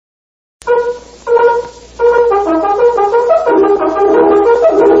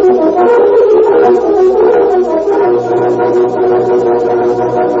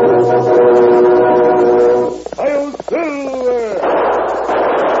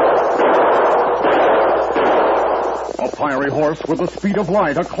fiery horse with the speed of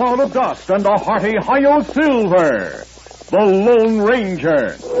light, a cloud of dust, and a hearty Hi-Yo Silver, the Lone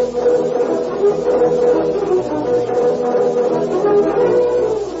Ranger.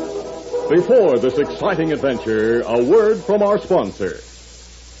 Before this exciting adventure, a word from our sponsor.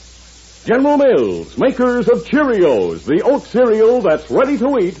 General Mills, makers of Cheerios, the oat cereal that's ready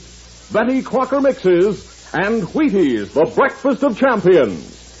to eat, Betty Crocker Mixes, and Wheaties, the breakfast of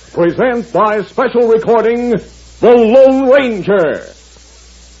champions, present by special recording, The Lone Ranger.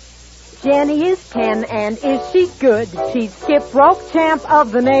 Jenny is 10 and is she good? She's skip rope champ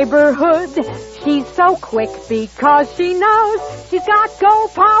of the neighborhood. She's so quick because she knows she's got go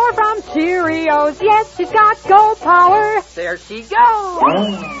power from Cheerios. Yes, she's got go power. There she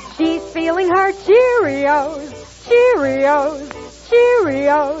goes. She's feeling her Cheerios. Cheerios.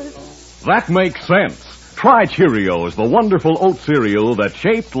 Cheerios. That makes sense. Try Cheerios, the wonderful oat cereal that's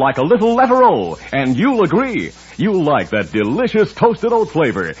shaped like a little letter O, and you'll agree. You'll like that delicious toasted oat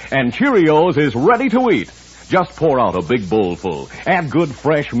flavor, and Cheerios is ready to eat. Just pour out a big bowlful, add good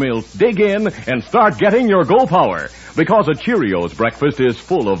fresh milk, dig in, and start getting your go power. Because a Cheerios breakfast is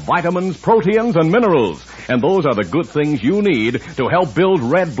full of vitamins, proteins, and minerals. And those are the good things you need to help build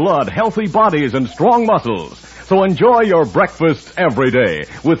red blood, healthy bodies, and strong muscles. So enjoy your breakfast every day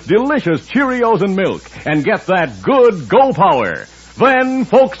with delicious Cheerios and milk and get that good go power. Then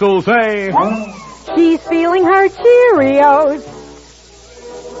folks will say, she's feeling her Cheerios.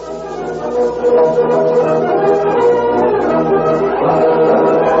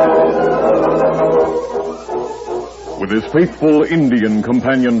 With his faithful Indian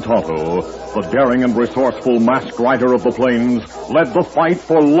companion Tonto, the daring and resourceful masked rider of the plains led the fight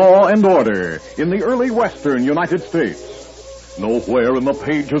for law and order in the early western United States. Nowhere in the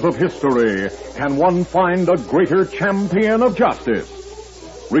pages of history can one find a greater champion of justice.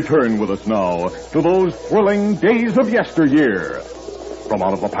 Return with us now to those thrilling days of yesteryear. From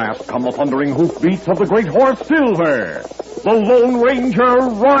out of the past come the thundering hoofbeats of the great horse Silver. The Lone Ranger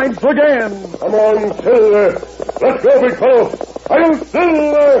rides again. Come on, Silver. Let's go, big fellow. Hi-Yo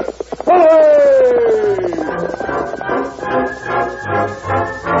Silver! Hooray!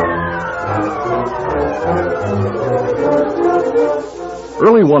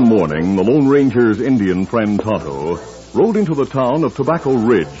 Early one morning, the Lone Ranger's Indian friend Tonto rode into the town of Tobacco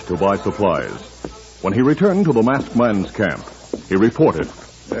Ridge to buy supplies. When he returned to the masked man's camp, he reported.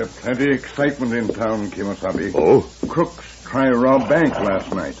 There's plenty of excitement in town, Kimasabi. Oh? Crooks try to rob bank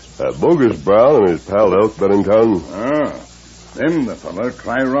last night. Bogus Brown and his pal Elk been in town? Them the fella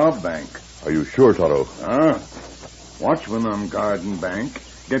try rob bank. Are you sure, Tonto? Watchman on Garden Bank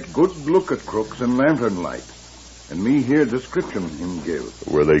get good look at crooks and lantern light. And me hear description him give.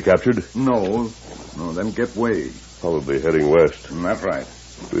 Were they captured? No, them get way. Probably heading west. That's right.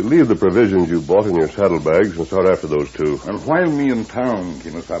 We'll leave the provisions you bought in your saddlebags and start after those two. And while me in town,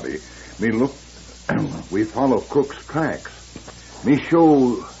 Kimasabi, me look, we follow Crook's tracks. Me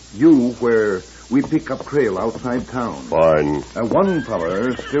show you where we pick up trail outside town. Fine. One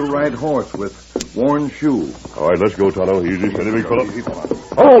feller still ride horse with worn shoe. All right, let's go, Tonto. Easy, steady, big fella. Easy, fella.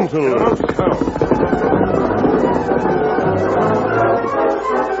 Come on, Silver.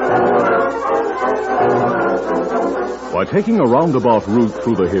 By taking a roundabout route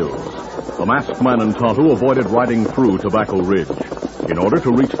through the hills, the masked man and Tonto avoided riding through Tobacco Ridge in order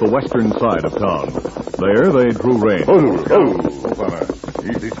to reach the western side of town. There they drew rein. Fella.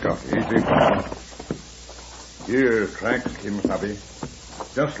 Easy, Scott. Easy, fella. Here, tracks, Kimasabi.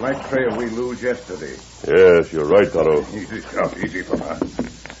 Just like trail we lose yesterday. Yes, you're right, Tonto. Easy, Scott. Easy, fella.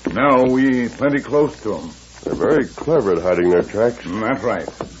 Now we plenty close to them. They're very clever at hiding their tracks. That's right.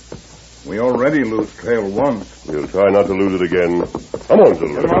 We already lose trail once. We'll try not to lose it again. Come on,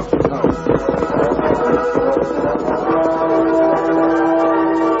 Silver. Get 'em up to town.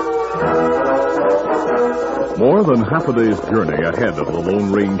 More than half a day's journey ahead of the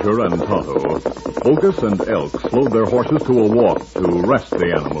Lone Ranger and Tonto, Bogus and Elk slowed their horses to a walk to rest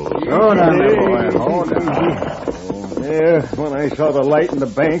the animals. Hold on there, boy. Hold on. Yeah, when I saw the light in the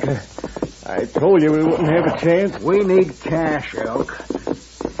bank, I told you we wouldn't have a chance. We need cash, Elk.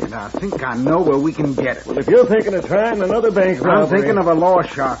 And I think I know where we can get it. Well, if you're thinking of trying another bank robbery... I'm thinking of a law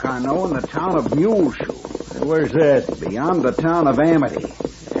shark I know in the town of Muleshoe. Where's that? Beyond the town of Amity.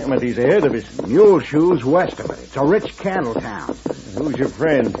 Amity's ahead of us. Muleshoe's west of it. It's a rich cattle town. Who's your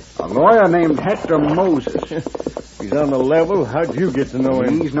friend? A lawyer named Hector Moses. He's on the level. How'd you get to know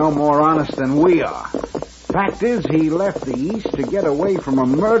him? He's no more honest than we are. Fact is, he left the East to get away from a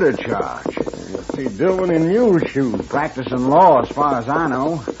murder charge. What's he doing in Muleshoe? Practicing law, as far as I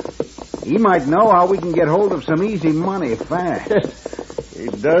know. He might know how we can get hold of some easy money fast. He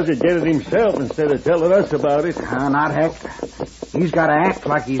does it, get it himself instead of telling us about it. Not Hector. He's got to act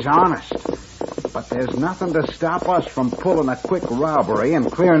like he's honest. But there's nothing to stop us from pulling a quick robbery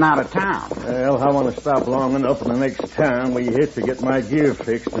and clearing out of town. Well, I want to stop long enough in the next town we hit to get my gear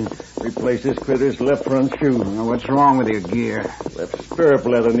fixed and replace this critter's left front shoe. What's wrong with your gear? That stirrup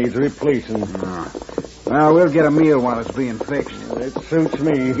leather needs replacing. Well, we'll get a meal while it's being fixed. It suits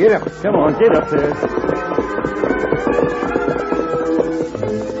me. Get up. Come on, get up there.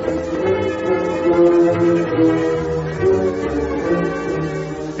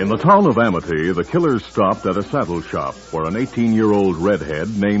 In the town of Amity, the killers stopped at a saddle shop where an 18-year-old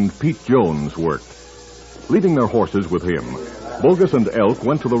redhead named Pete Jones worked. Leaving their horses with him, Bogus and Elk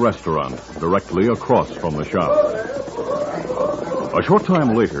went to the restaurant directly across from the shop. A short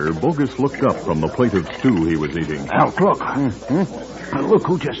time later, Bogus looked up from the plate of stew he was eating. Elk, look. Look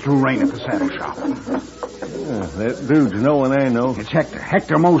who just threw rain at the saddle shop. That dude's no one I know. It's Hector.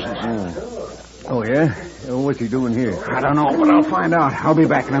 Hector Moses. Oh, yeah? What's he doing here? I don't know, but I'll find out. I'll be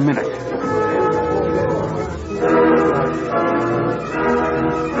back in a minute.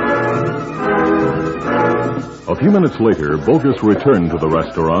 A few minutes later, Bogus returned to the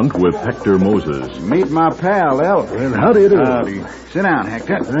restaurant with Hector Moses. Meet my pal, Elk. Well, how do you do? Howdy. Sit down,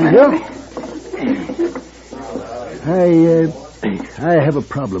 Hector. Thank you. I have a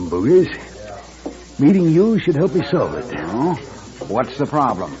problem, Bogus. Meeting you should help me solve it. Oh? What's the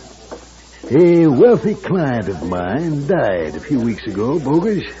problem? A wealthy client of mine died a few weeks ago,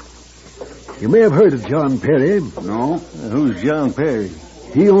 Bogus. You may have heard of John Perry. No? Who's John Perry?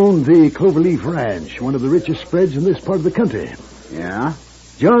 He owned the Cloverleaf Ranch, one of the richest spreads in this part of the country. Yeah?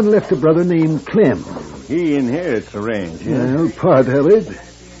 John left a brother named Clem. He inherits the ranch, yeah? Well, part of it.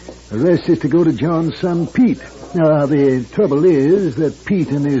 The rest is to go to John's son, Pete. Now, the trouble is that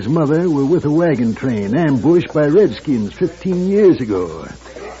Pete and his mother were with a wagon train ambushed by redskins 15 years ago.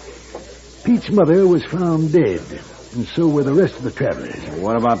 Pete's mother was found dead, and so were the rest of the travelers.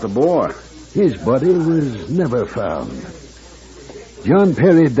 What about the boy? His body was never found. John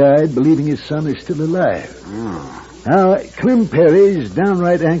Perry died believing his son is still alive. Now, Clem Perry's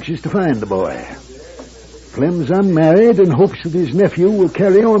downright anxious to find the boy. Clem's unmarried and hopes that his nephew will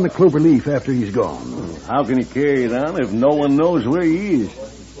carry on the Cloverleaf after he's gone. How can he carry it on if no one knows where he is?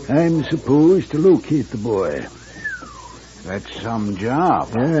 I'm supposed to locate the boy. That's some job.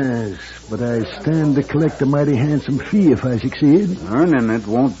 Yes, but I stand to collect a mighty handsome fee if I succeed. Earning it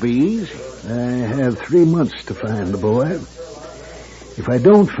won't be easy. I have 3 months to find the boy. If I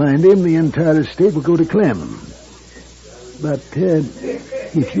don't find him, the entire estate will go to Clem. But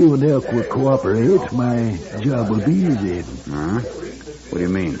if you and Elk will cooperate, my job will be easy. What do you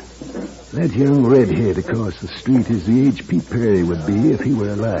mean? That young redhead across the street is the age Pete Perry would be if he were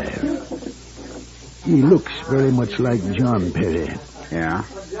alive. He looks very much like John Perry. Yeah?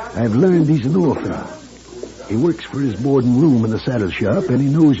 I've learned he's an orphan. He works for his board and room in the saddle shop, and he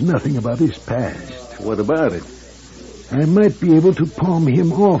knows nothing about his past. What about it? I might be able to palm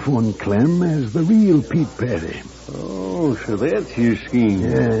him off on Clem as the real Pete Perry. Oh, so that's your scheme.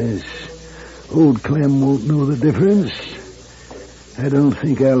 Yes. Old Clem won't know the difference. I don't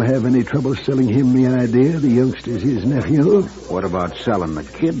think I'll have any trouble selling him the idea the youngster's his nephew. What about selling the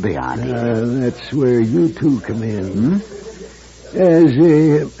kid the idea? That's where you two come in. As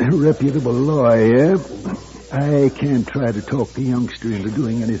a reputable lawyer, I can't try to talk the youngster into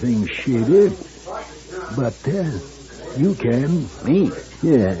doing anything shady. But you can. Me?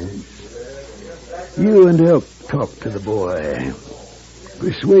 Yes. You and Elk talk to the boy.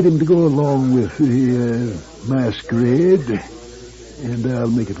 Persuade him to go along with the masquerade, and I'll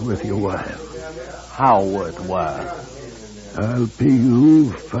make it worth your while. How worthwhile? I'll pay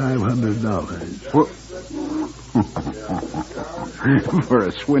you $500. For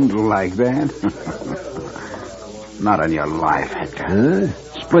a swindle like that? Not on your life, Hector. Huh?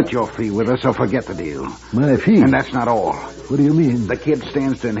 Split your fee with us or forget the deal. My fee? And that's not all. What do you mean? The kid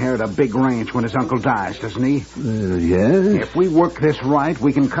stands to inherit a big ranch when his uncle dies, doesn't he? Yes? If we work this right,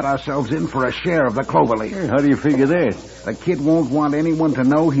 we can cut ourselves in for a share of the Cloverleaf. How do you figure that? The kid won't want anyone to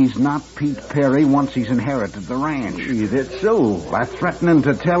know he's not Pete Perry once he's inherited the ranch. Gee, that's so. By threatening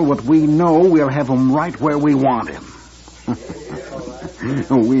to tell what we know, we'll have him right where we want him.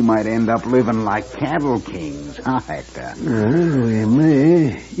 We might end up living like cattle kings, huh, Hector? We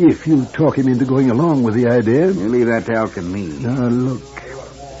may, if you talk him into going along with the idea. You leave that to Elk and me. Now, look,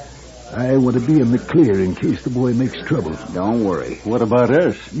 I want to be in the clear in case the boy makes trouble. Don't worry. What about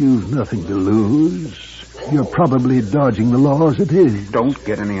us? You've nothing to lose. You're probably dodging the law as it is. Don't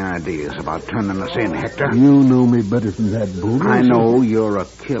get any ideas about turning us in, Hector. You know me better than that, Bogus. I know you're a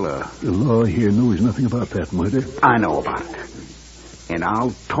killer. The law here knows nothing about that murder. I know about it. And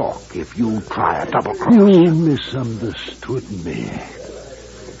I'll talk if you try a double cross. You misunderstood me.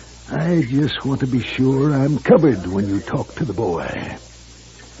 I just want to be sure I'm covered when you talk to the boy.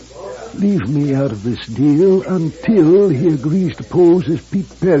 Leave me out of this deal until he agrees to pose as Pete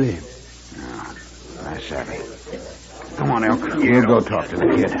Perry. I savvy. Come on, Elk. We'll go talk to the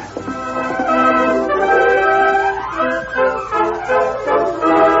kid.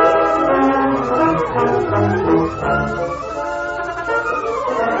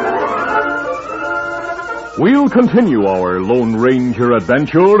 We'll continue our Lone Ranger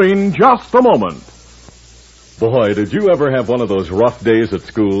adventure in just a moment. Boy, did you ever have one of those rough days at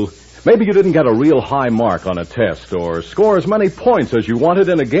school? Maybe you didn't get a real high mark on a test or score as many points as you wanted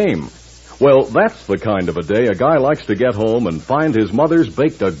in a game. Well, that's the kind of a day a guy likes to get home and find his mother's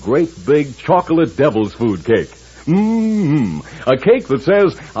baked a great big chocolate devil's food cake. A cake that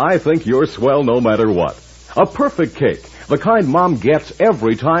says, I think you're swell no matter what. A perfect cake, the kind Mom gets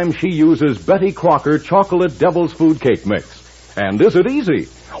every time she uses Betty Crocker Chocolate Devil's Food Cake Mix. And is it easy?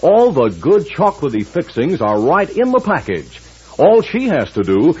 All the good chocolatey fixings are right in the package. All she has to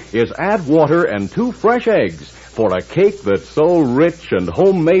do is add water and 2 fresh eggs for a cake that's so rich and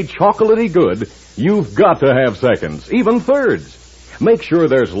homemade chocolatey good, you've got to have seconds, even thirds. Make sure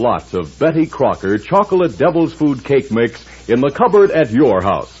there's lots of Betty Crocker Chocolate Devil's Food Cake Mix in the cupboard at your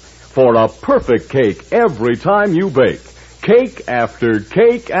house for a perfect cake every time you bake. Cake after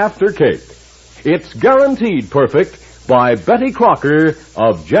cake after cake. It's guaranteed perfect by Betty Crocker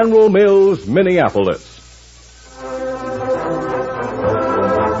of General Mills, Minneapolis.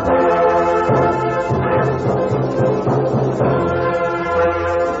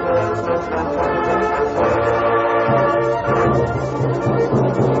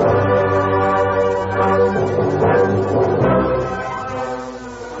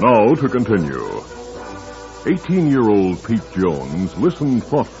 Now to continue. 18-year-old Pete Jones listened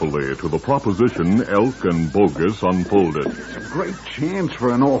thoughtfully to the proposition Elk and Bogus unfolded. It's a great chance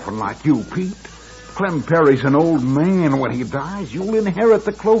for an orphan like you, Pete. Clem Perry's an old man. When he dies, you'll inherit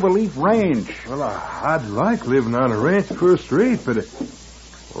the Cloverleaf Ranch. Well, I'd like living on a ranch first rate, but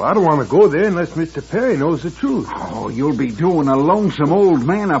I don't want to go there unless Mr. Perry knows the truth. Oh, you'll be doing a lonesome old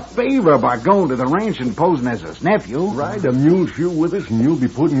man a favor by going to the ranch and posing as his nephew. Ride a mule shoe with us, and you'll be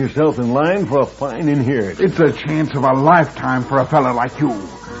putting yourself in line for a fine inheritance. It's a chance of a lifetime for a fella like you.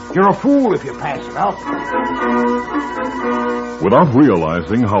 You're a fool if you pass it up. Without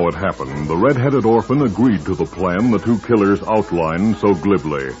realizing how it happened, the red-headed orphan agreed to the plan the two killers outlined so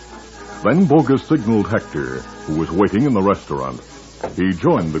glibly. Then Bogus signaled Hector, who was waiting in the restaurant. He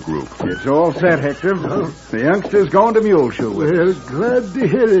joined the group. It's all set, Hector. The youngster's going to mule shoe with us. Well, glad to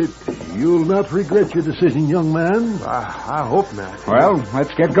hear it. You'll not regret your decision, young man. I hope not. Well,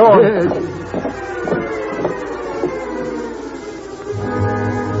 let's get going. Yes.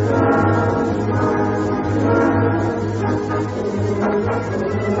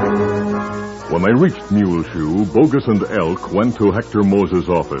 When they reached Muleshoe, Bogus and Elk went to Hector Moses'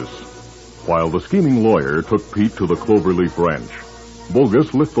 office, while the scheming lawyer took Pete to the Cloverleaf Ranch.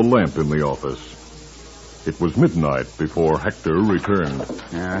 Bogus lit the lamp in the office. It was midnight before Hector returned.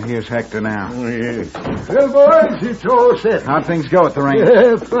 Here's Hector now. Oh, yes. Well, boys, it's all set. How'd things go at the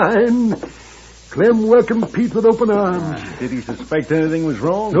ranch? Fine. Clem welcomed Pete with open arms. Did he suspect anything was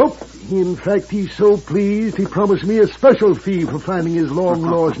wrong? Nope. In fact, he's so pleased he promised me a special fee for finding his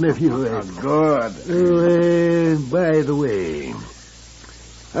long-lost nephew. Good. By the way,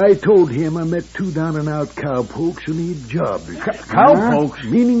 I told him I met 2 down-and-out cowpokes who need jobs. Cowpokes?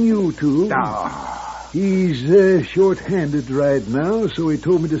 Meaning you two. Oh. He's short-handed right now, so he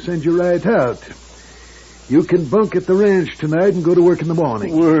told me to send you right out. You can bunk at the ranch tonight and go to work in the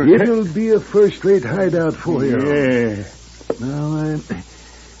morning. It'll be a first-rate hideout for you. Yeah. Now,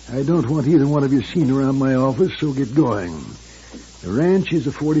 I don't want either one of you seen around my office, so get going. The ranch is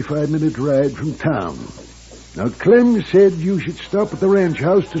a 45-minute ride from town. Now, Clem said you should stop at the ranch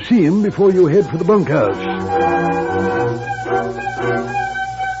house to see him before you head for the bunkhouse.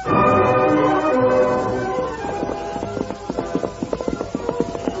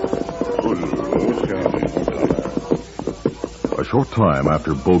 A short time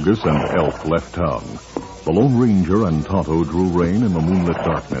after Bogus and Elk left town, the Lone Ranger and Tonto drew rein in the moonlit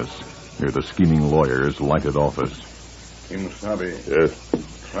darkness near the scheming lawyer's lighted office. Kimasabi.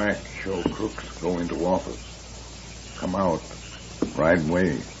 Yes? Track show crooks go into office. Come out. Right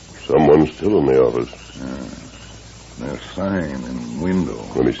way. Someone's still in the office. There's sign and window.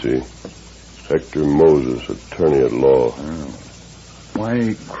 Let me see. Hector Moses, attorney at law.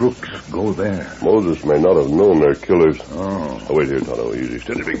 Why crooks go there? Moses may not have known they're killers. Oh. Wait here, Tonto. Easy.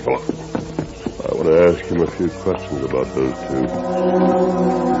 Steady, big fella. I want to ask him a few questions about those two.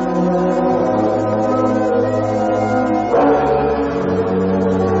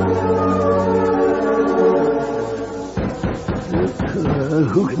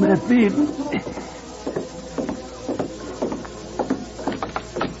 Who can that be?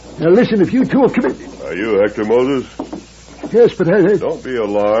 Now listen, if you two have committed... Are you Hector Moses? Yes, but I... Don't be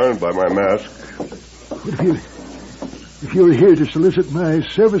alarmed by my mask. But if you're here to solicit my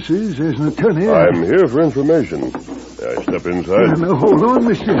services as an attorney... I'm here for information. May I step inside? Now, hold on,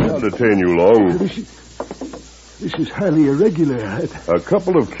 mister. I'll detain you long. This is highly irregular. A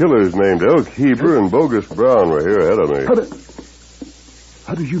couple of killers named Elk Heber and Bogus Brown were here ahead of me.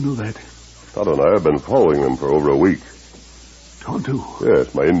 How did you know that? Tonto and I have been following them for over a week. Tonto?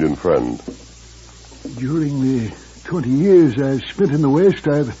 Yes, my Indian friend. During the 20 years I've spent in the West,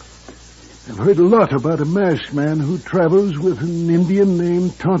 I've heard a lot about a masked man who travels with an Indian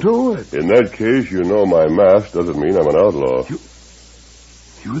named Tonto. In that case, you know my mask doesn't mean I'm an outlaw.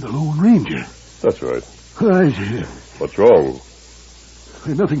 You're the Lone Ranger. That's right. Right. What's wrong?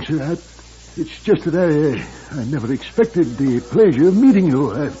 Nothing, sir. It's just that I never expected the pleasure of meeting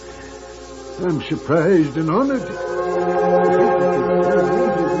you. I'm surprised and honored.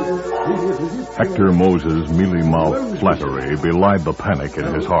 Hector Moses' mealy-mouthed flattery belied the panic in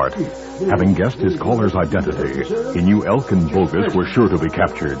his heart. Having guessed his caller's identity, he knew Elk and Bogus were sure to be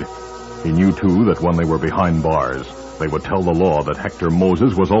captured. He knew, too, that when they were behind bars, they would tell the law that Hector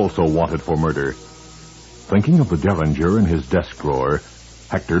Moses was also wanted for murder. Thinking of the derringer in his desk drawer,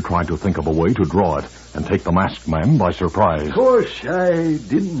 Hector tried to think of a way to draw it and take the masked man by surprise. Of course, I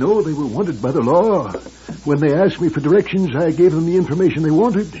didn't know they were wanted by the law. When they asked me for directions, I gave them the information they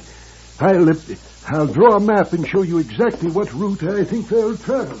wanted. I'll draw a map and show you exactly what route I think they'll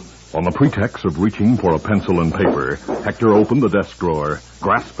travel. On the pretext of reaching for a pencil and paper, Hector opened the desk drawer,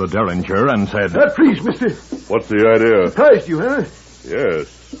 grasped the derringer, and said... Please, mister. What's the idea? Surprised you, huh? Yes.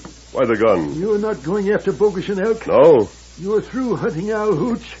 Why the gun? You're not going after Bogus and Elk? No. You're through hunting Al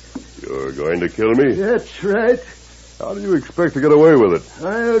Hoots? You're going to kill me? That's right. How do you expect to get away with it?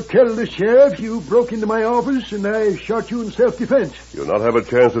 I'll tell the sheriff you broke into my office and I shot you in self-defense. You'll not have a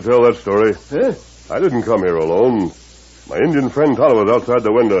chance to tell that story. Huh? I didn't come here alone. My Indian friend Tonto was outside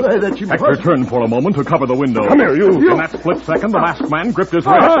the window. Why, that's impossible. Hector turned for a moment to cover the window. Come here, you. In that split second, the masked man gripped his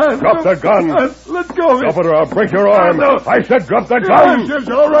wrist. Drop the gun. Let go of it. Drop it or I'll break your arm. No. I said drop the gun. Yes,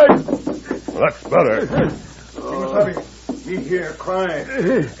 all right. That's better. Me here crying.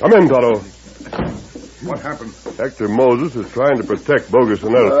 Come in, Tonto. What happened? Hector Moses is trying to protect Bogus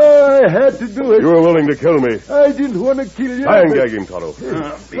and Elk. I had to do it. You were willing to kill me. I didn't want to kill you. Try and gag him, Tonto.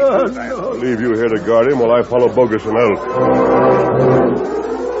 No. I'll leave you here to guard him while I follow Bogus and Elk.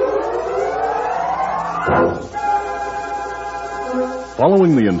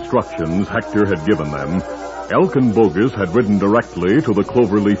 Following the instructions Hector had given them, Elk and Bogus had ridden directly to the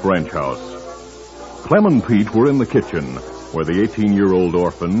Cloverleaf ranch house. Clem and Pete were in the kitchen, where the 18-year-old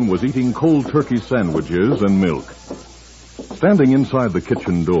orphan was eating cold turkey sandwiches and milk. Standing inside the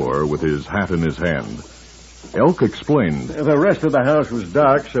kitchen door with his hat in his hand, Elk explained. The rest of the house was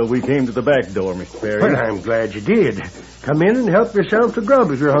dark, so we came to the back door, Mr. Perry. Well, I'm glad you did. Come in and help yourself to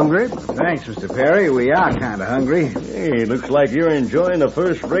grub if you're hungry. Thanks, Mr. Perry. We are kind of hungry. Hey, looks like you're enjoying a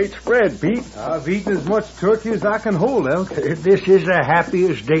first-rate spread, Pete. I've eaten as much turkey as I can hold, Elk. This is the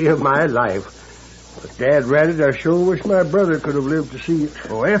happiest day of my life. But Dad ratted, I sure wish my brother could have lived to see it.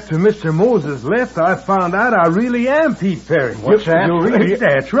 Oh, after Mr. Moses left, I found out I really am Pete Perry. What's that?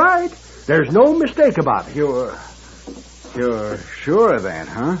 That's right. There's no mistake about it. You're sure of that,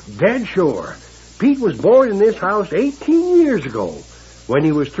 huh? Dead sure. Pete was born in this house 18 years ago. When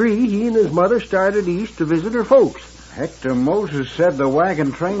he was 3, he and his mother started east to visit her folks. Hector Moses said the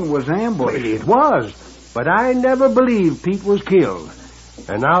wagon train was ambushed. It was, but I never believed Pete was killed.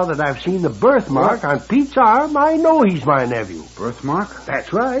 And now that I've seen the birthmark on Pete's arm, I know he's my nephew. Birthmark?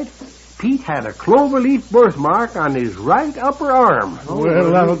 That's right. Pete had a cloverleaf birthmark on his right upper arm.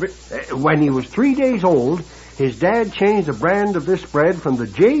 Well, that'll be... When he was 3 days old, his dad changed the brand of this spread from the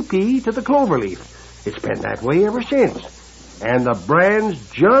JP to the cloverleaf. It's been that way ever since. And the brand's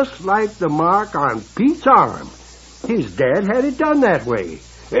just like the mark on Pete's arm. His dad had it done that way.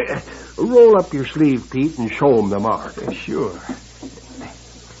 Roll up your sleeve, Pete, and show him the mark. Sure.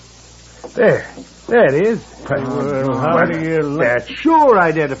 There it is. How do you like... That's sure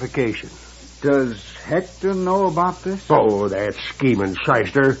identification. Does Hector know about this? Oh, that scheming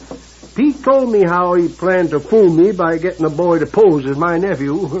shyster. Pete told me how he planned to fool me by getting a boy to pose as my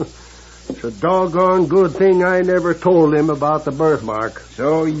nephew. It's a doggone good thing I never told him about the birthmark.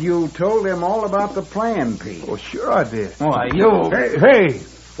 So you told him all about the plan, Pete? Well, sure I did. Why, you... Hey,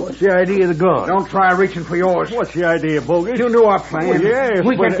 What's the idea of the gun? Don't try reaching for yours. What's the idea, Bogus? You knew our plan. Well, yes,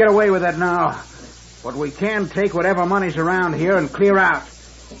 we but can't get away with that now. But we can take whatever money's around here and clear out.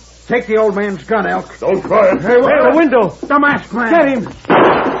 Take the old man's gun, Elk. Don't try it. Hey, wait, the window. The masked man. Get him.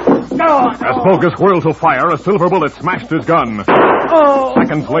 As Bogus whirled to fire, a silver bullet smashed his gun.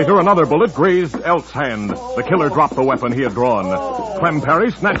 Seconds later, another bullet grazed Elk's hand. The killer dropped the weapon he had drawn. Clem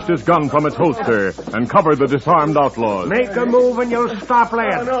Perry snatched his gun from its holster and covered the disarmed outlaws. Make a move and you'll stop,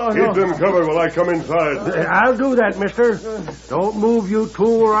 lad. Keep them covered while I come inside. I'll do that, mister. Don't move, you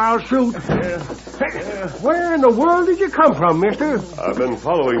two, or I'll shoot. Hey, where in the world did you come from, mister? I've been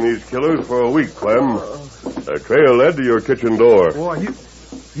following these killers for a week, Clem. Their trail led to your kitchen door. Boy,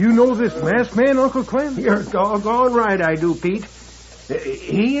 you know this masked man, Uncle Clem? You're doggone right I do, Pete.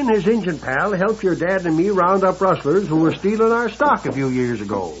 He and his Injun pal helped your dad and me round up rustlers who were stealing our stock a few years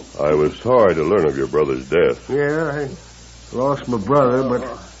ago. I was sorry to learn of your brother's death. Yeah, I lost my brother, but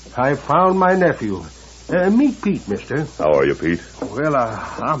I found my nephew. Meet Pete, mister. How are you, Pete? Well,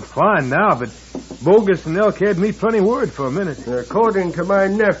 I'm fine now, but Bogus and Elk had me plenty worried for a minute. According to my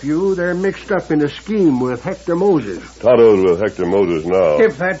nephew, they're mixed up in a scheme with Hector Moses. Toddled with Hector Moses now.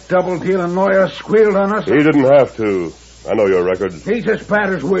 If that double-dealing lawyer squealed on us... He didn't have to. I know your record. He's as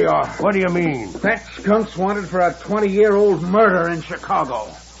bad as we are. What do you mean? That skunk's wanted for a 20-year-old murder in Chicago.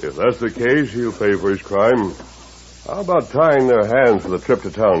 If that's the case, he'll pay for his crime. How about tying their hands for the trip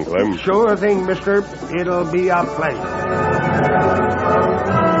to town, Clem? Sure thing, mister. It'll be a pleasure.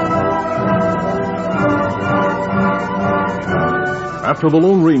 After the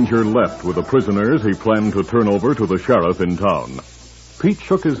Lone Ranger left with the prisoners he planned to turn over to the sheriff in town, Pete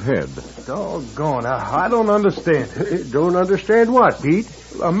shook his head. Doggone, I don't understand. Don't understand what, Pete?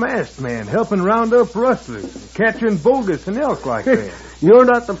 A masked man helping round up rustlers, catching Bogus and Elk like that. You're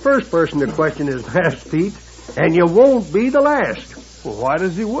not the first person to question his past, Pete, and you won't be the last. Well, why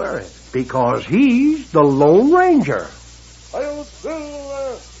does he wear it? Because he's the Lone Ranger.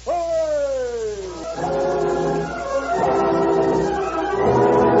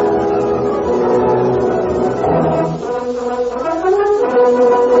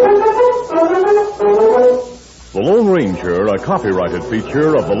 The Lone Ranger, a copyrighted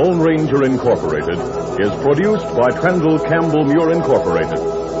feature of the Lone Ranger Incorporated, is produced by Trendle Campbell Muir Incorporated.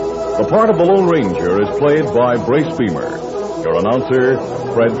 The part of the Lone Ranger is played by Brace Beamer. Your announcer,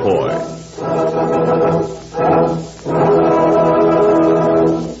 Fred Foy.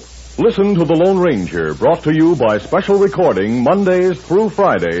 Listen to The Lone Ranger, brought to you by special recording Mondays through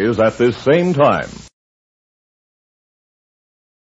Fridays at this same time.